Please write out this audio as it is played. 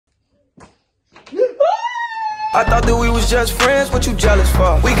I thought that we was just friends, what you jealous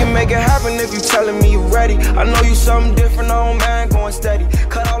for? We can make it happen if you telling me you ready. I know you something different, oh man, going steady.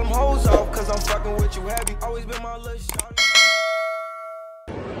 Cut all them hoes off, cause I'm fucking with you heavy. Always been my little shawty.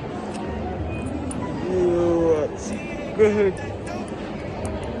 What's good?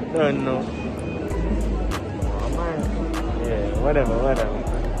 Don't know. Oh man. Yeah, whatever.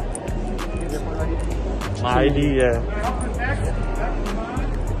 My ID, yeah.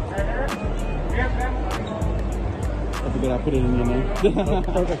 I put it in your name. Perfect.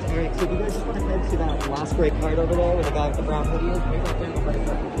 Alright, so if you guys just want to head to that last gray card over there with the guy with the brown hoodie,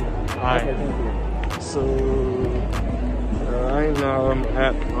 Alright. Okay, thank you. So right now I'm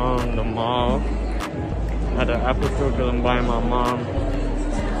at the mall at the Apple Store because I'm buying my mom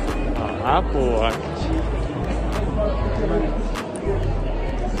an Apple Watch.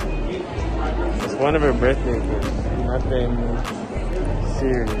 It's one of her birthday gifts. Nothing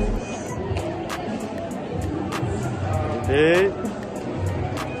serious.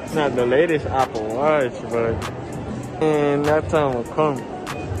 It's not the latest Apple Watch, but and that time will come.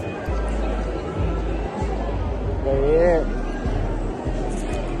 But yeah,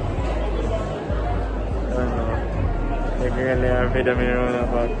 I don't know. They really have video me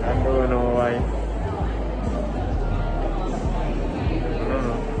around, but I don't know why. I don't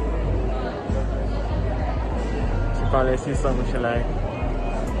know. She probably see something she like.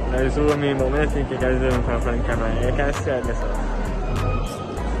 I zoom in, but I think you can zoom in from the camera. You can see it this way.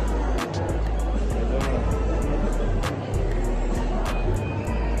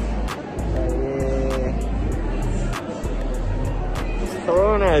 So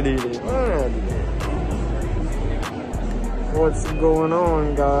what's going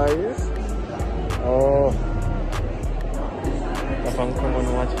on, guys? Oh, if I'm coming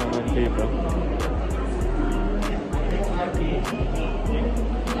and watching my people.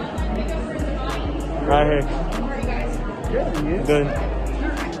 Right here. Good.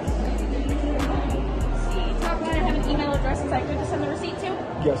 Top line, I have an email address. Is that good to send the receipt to?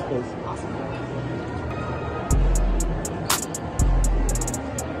 Yes, please. Awesome.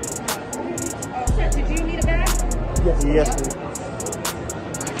 Sir, did you need a bag? Yes, please.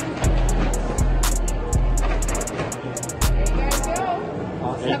 There you guys go.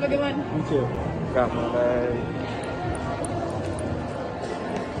 Awesome. Have a good one. You too. Got my bag.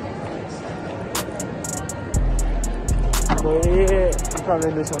 But yeah,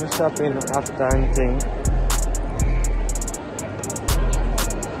 probably do some shopping after anything.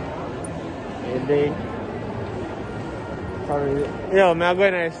 Day. Probably. Yo, I'm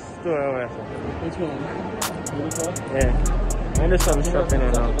going to the store over there. Which one? Uniqlo? Yeah. I do some shopping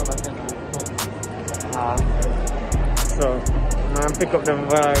now. So, I'm going to pick up the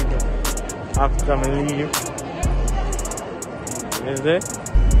bag after I leave. Is it?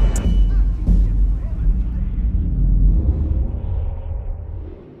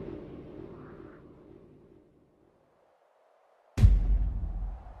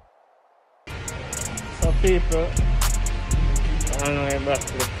 So people, I'm on the way back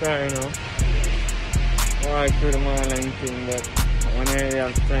to the car, you know. Walk through the mall and thing, but when I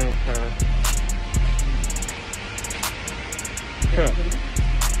have time for sure.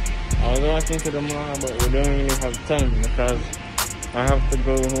 I was walking to the mall, but we don't really have time because I have to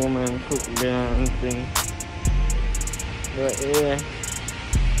go home and cook dinner and things. But yeah,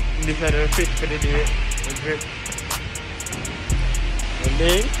 this is the fit for the day. The grip. The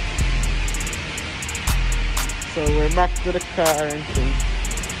day. So we're back to the car and things.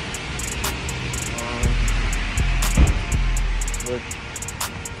 But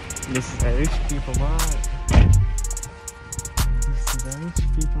this is a rich people mall. This is a rich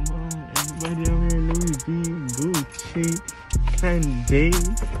people mall. Everybody over here, Louis V, Gucci, Fendi.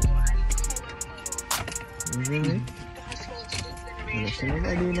 Really? There's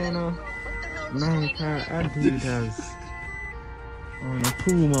nobody there now. Nike, Adidas, or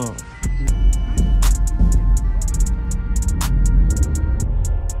Puma.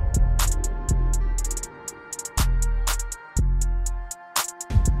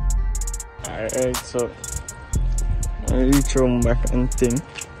 Alright, so I reach home back and thing.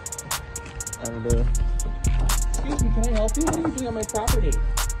 And Excuse me, can I help you? What are you doing on my property?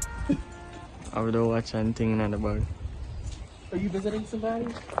 I would watch and thing in the bag. Are you visiting somebody?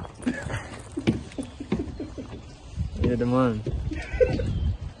 Yeah, the man.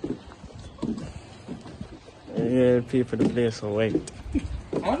 Yeah, pay for the place, so wait.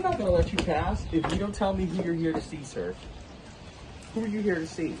 I'm not gonna let you pass if you don't tell me who you're here to see, sir. Who are you here to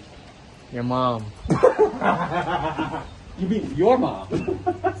see? Your mom. You mean your mom?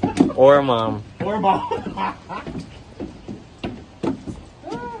 Or mom. Or mom.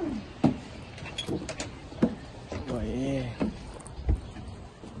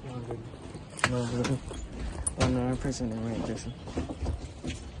 pressing the right person.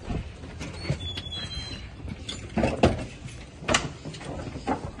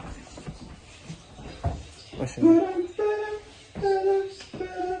 What's your name?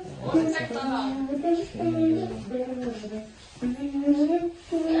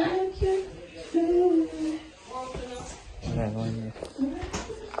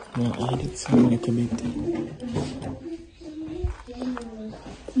 No, I did some little bit.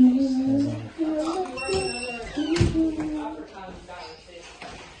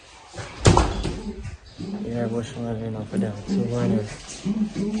 Yeah, what's one enough for them? So one is.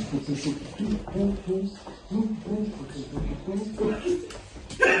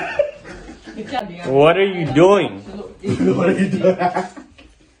 What are you doing? What are you doing?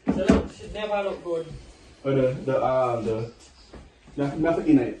 Should never look good. Nothing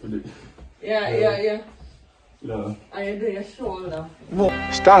in it for the. Yeah. No. I do your shoulder.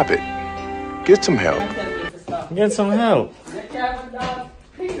 Stop it. Get some help. I tell you to stop. Get some help. You can't dog.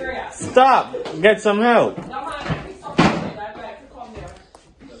 Figure it out. Stop. Get some help. No man, I think something like that. I'd like to come there.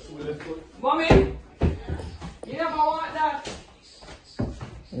 Mommy, you never want that.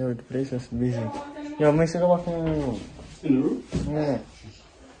 Yo, the place is busy. Yo, make sure to walk in the room. In the room? Yeah.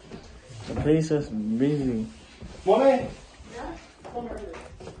 The place is busy. Mommy! Yeah? Come here.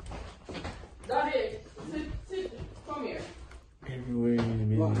 Daddy, sit. Come here. Everywhere is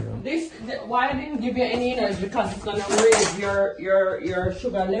busy, yo. Why I didn't give you any energy? Because it's gonna raise your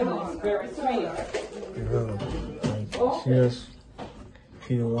sugar level. It's very sweet. Bro, like,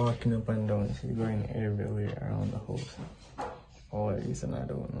 she's walking up and down. She's going everywhere around the house. Or at least I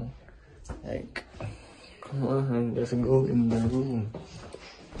don't know. Like, come on, just go in the room.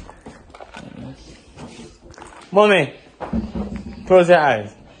 Mommy, close your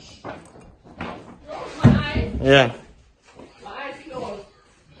eyes. My eyes. Yeah. My eyes closed.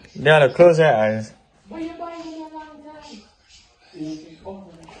 Gotta close your eyes. But you're buying me a long time.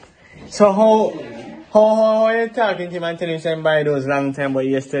 So how are you talking to him and telling him by those long time, but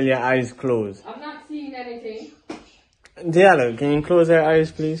you still your eyes closed? I'm not seeing anything. Diallo, can you close your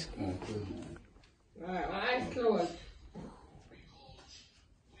eyes, please? Alright, my eyes closed.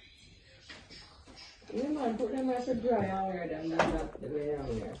 You man, put them as a dry and wear them. That's not the way I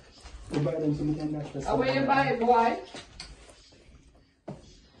wear. You buy them something like that. Where you buy it, boy?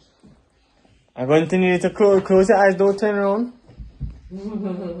 I'm going to need you to close your eyes, don't turn around.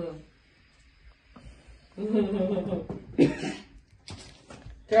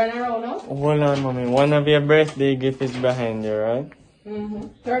 Turn around now. Hold on, mommy. One of your birthday gifts is behind you, right?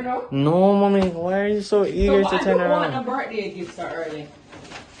 Turn around. No, mommy. Why are you so eager to I turn don't want a around? birthday gift so early.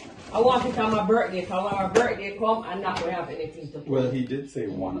 I want it on my birthday, because when my birthday come, I'm not going to have anything to put. Well, he did say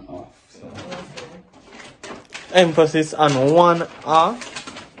one off, so. Emphasis on one off.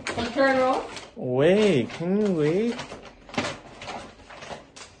 So turn around. Wait, can you wait?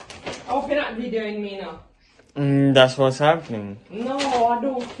 How can I be doing me now? That's what's happening. No, I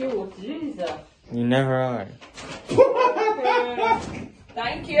don't cute. Jesus. You never are.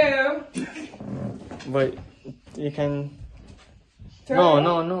 Thank you. But you can. Turn No,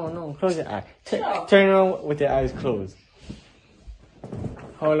 around. no. Close your eye. Sure. Turn around with your eyes closed.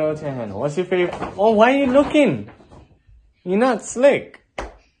 Hold out your hand. What's your favorite? Oh, why are you looking? You're not slick.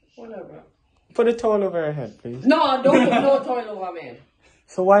 Whatever. Put a towel over your head, please. No, don't put no toilet over me.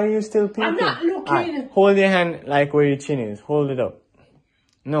 So why are you still peeking? I'm not looking. Alright, hold your hand like where your chin is. Hold it up.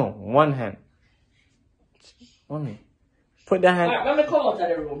 No, one hand. One. Put the hand. Alright, let me come out of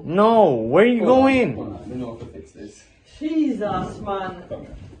the room. No, where are you going? Hold on, I don't know if I fix this. Jesus, man.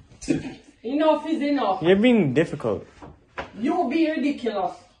 Enough is enough. You're being difficult. You be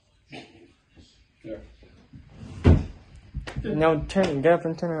ridiculous. Yeah. Now get up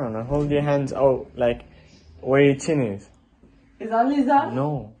and turn around and hold your hands out like where your chin is. Is that lizard?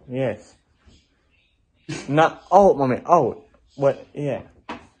 No, yes. Not out, mommy, out. But yeah.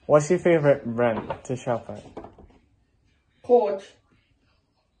 What's your favorite brand to shop at? Coach.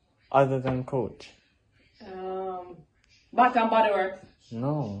 Other than Coach? Bath and Body Works.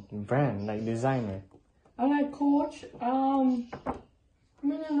 No, brand, like designer. I like Coach. I don't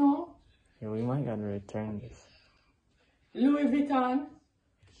know. Yeah, we might gotta return this. Louis Vuitton.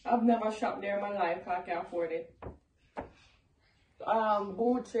 I've never shopped there in my life. I can't afford it.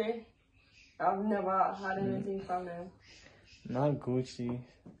 Gucci. I've never had anything from them. Not Gucci.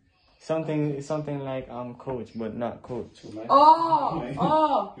 Something like Coach, but not Coach.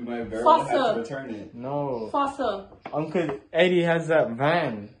 Oh. You might very well well have to have to return it. No. Fossil. Uncle Eddie has that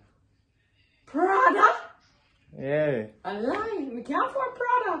van. Prada. Yeah. I lie. We can't afford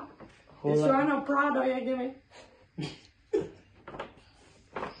Prada. Hold You on. sure no Prada you give me?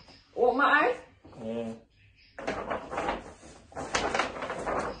 What, my eyes? Yeah.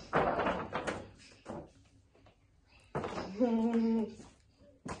 Pull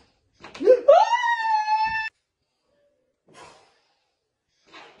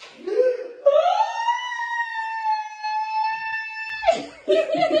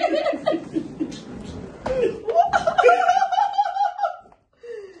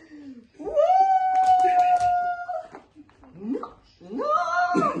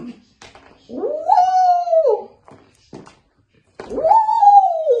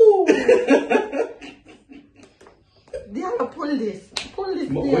this. Pull this.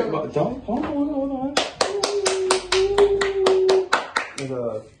 Wait, but don't. Hold on.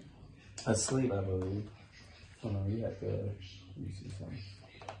 It's asleep, I believe. Hold on, you have to. Let me see something.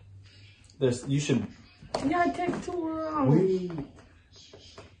 There's. You should. Yeah, it takes too long. Wait.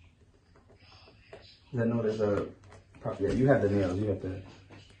 I know there's a. Yeah, you have the nails. You have to.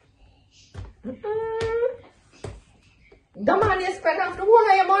 The man you spend half the whole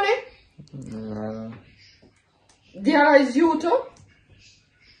of your money. No. There is you too.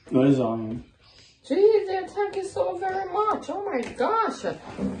 No, it's on him. Jesus, thank you so very much. Oh my gosh. I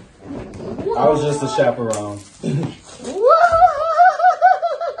was just a chaperone.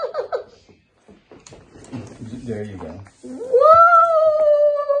 There you go.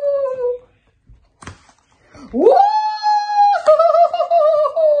 Woo!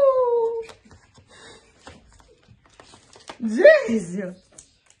 Jeez.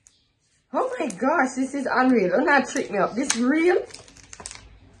 Oh my gosh, this is unreal. Don't not trick me up. This real?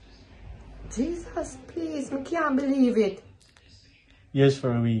 Jesus, please. I can't believe it. Yes,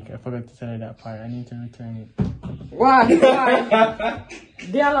 for a week. I forgot to tell you that part. I need to return it. Why?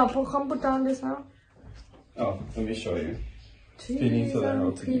 Diana, come put on this now. Oh, let me show you. Jesus, so that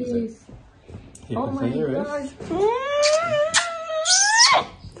how to use it. please. Keep Oh it my to your gosh. wrist.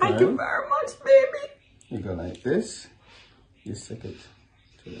 Thank you very much, baby. You go like this. You stick it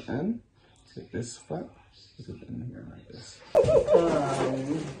to the end. Take this flap. Put it in here like this.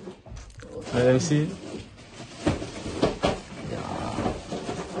 Let me see.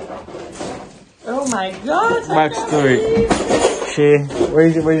 Oh my God. Backstory.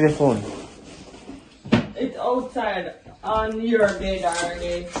 Where's your phone? It's outside on your bed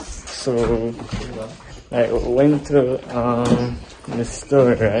already. So, I went to the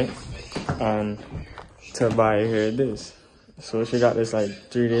store, right? To buy her this. So she got this like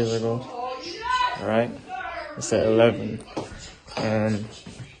 3 days ago, right? It's at 11, and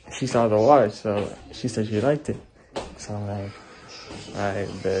she saw the watch, so she said she liked it. So I'm like, alright,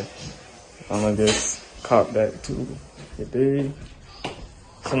 bet I'm gonna just cop that too today.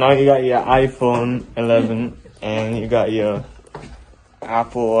 So now you got your iPhone 11 and you got your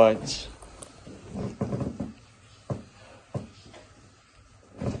Apple Watch.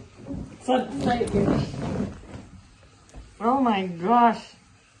 Oh my gosh.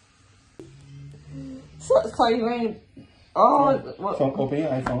 So you ain't. Oh, what? So open your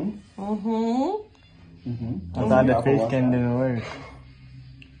iPhone. I thought the face cam didn't work.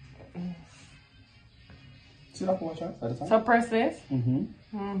 See the Apple Watch at the top? So press this.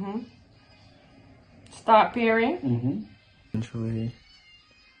 Start pairing. Eventually,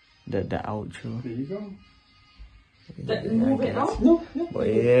 the outro. There you go. Move it up. No. But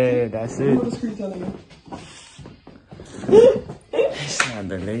yeah, that's it. What is screen telling you? It's not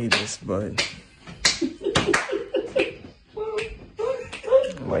the latest, but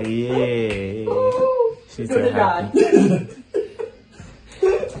yeah, she's so happy.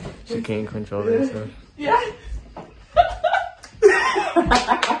 She can't control herself. Yeah.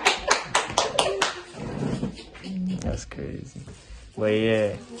 That's crazy. But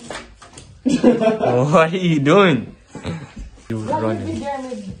yeah. What are you doing? You was running.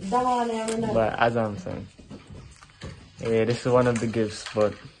 But as I'm saying, yeah, this is one of the gifts,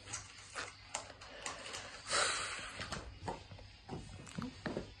 but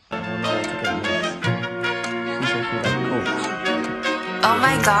I don't know what to get next. She said she like Coach. Oh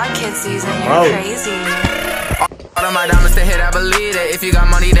my God, kid season, you're Oh. crazy. All of my diamonds to hit, I believe it. If you got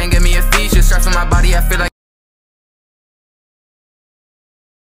money, then give me a feature. Straps on my body, I feel like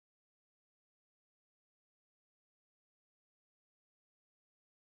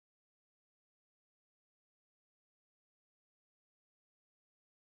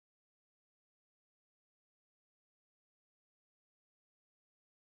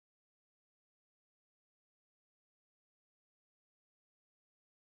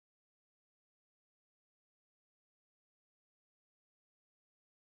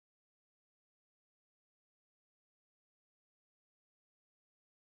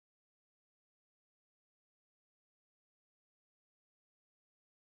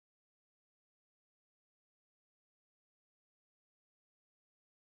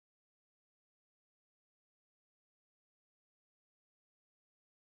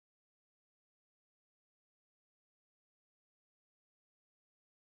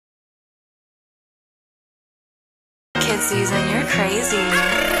kid season, you're crazy.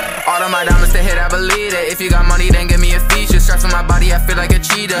 All of my diamonds to hit, I believe it. If you got money, then give me a feature. Straps on my body, I feel like a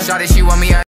cheetah. Shawty, she want me.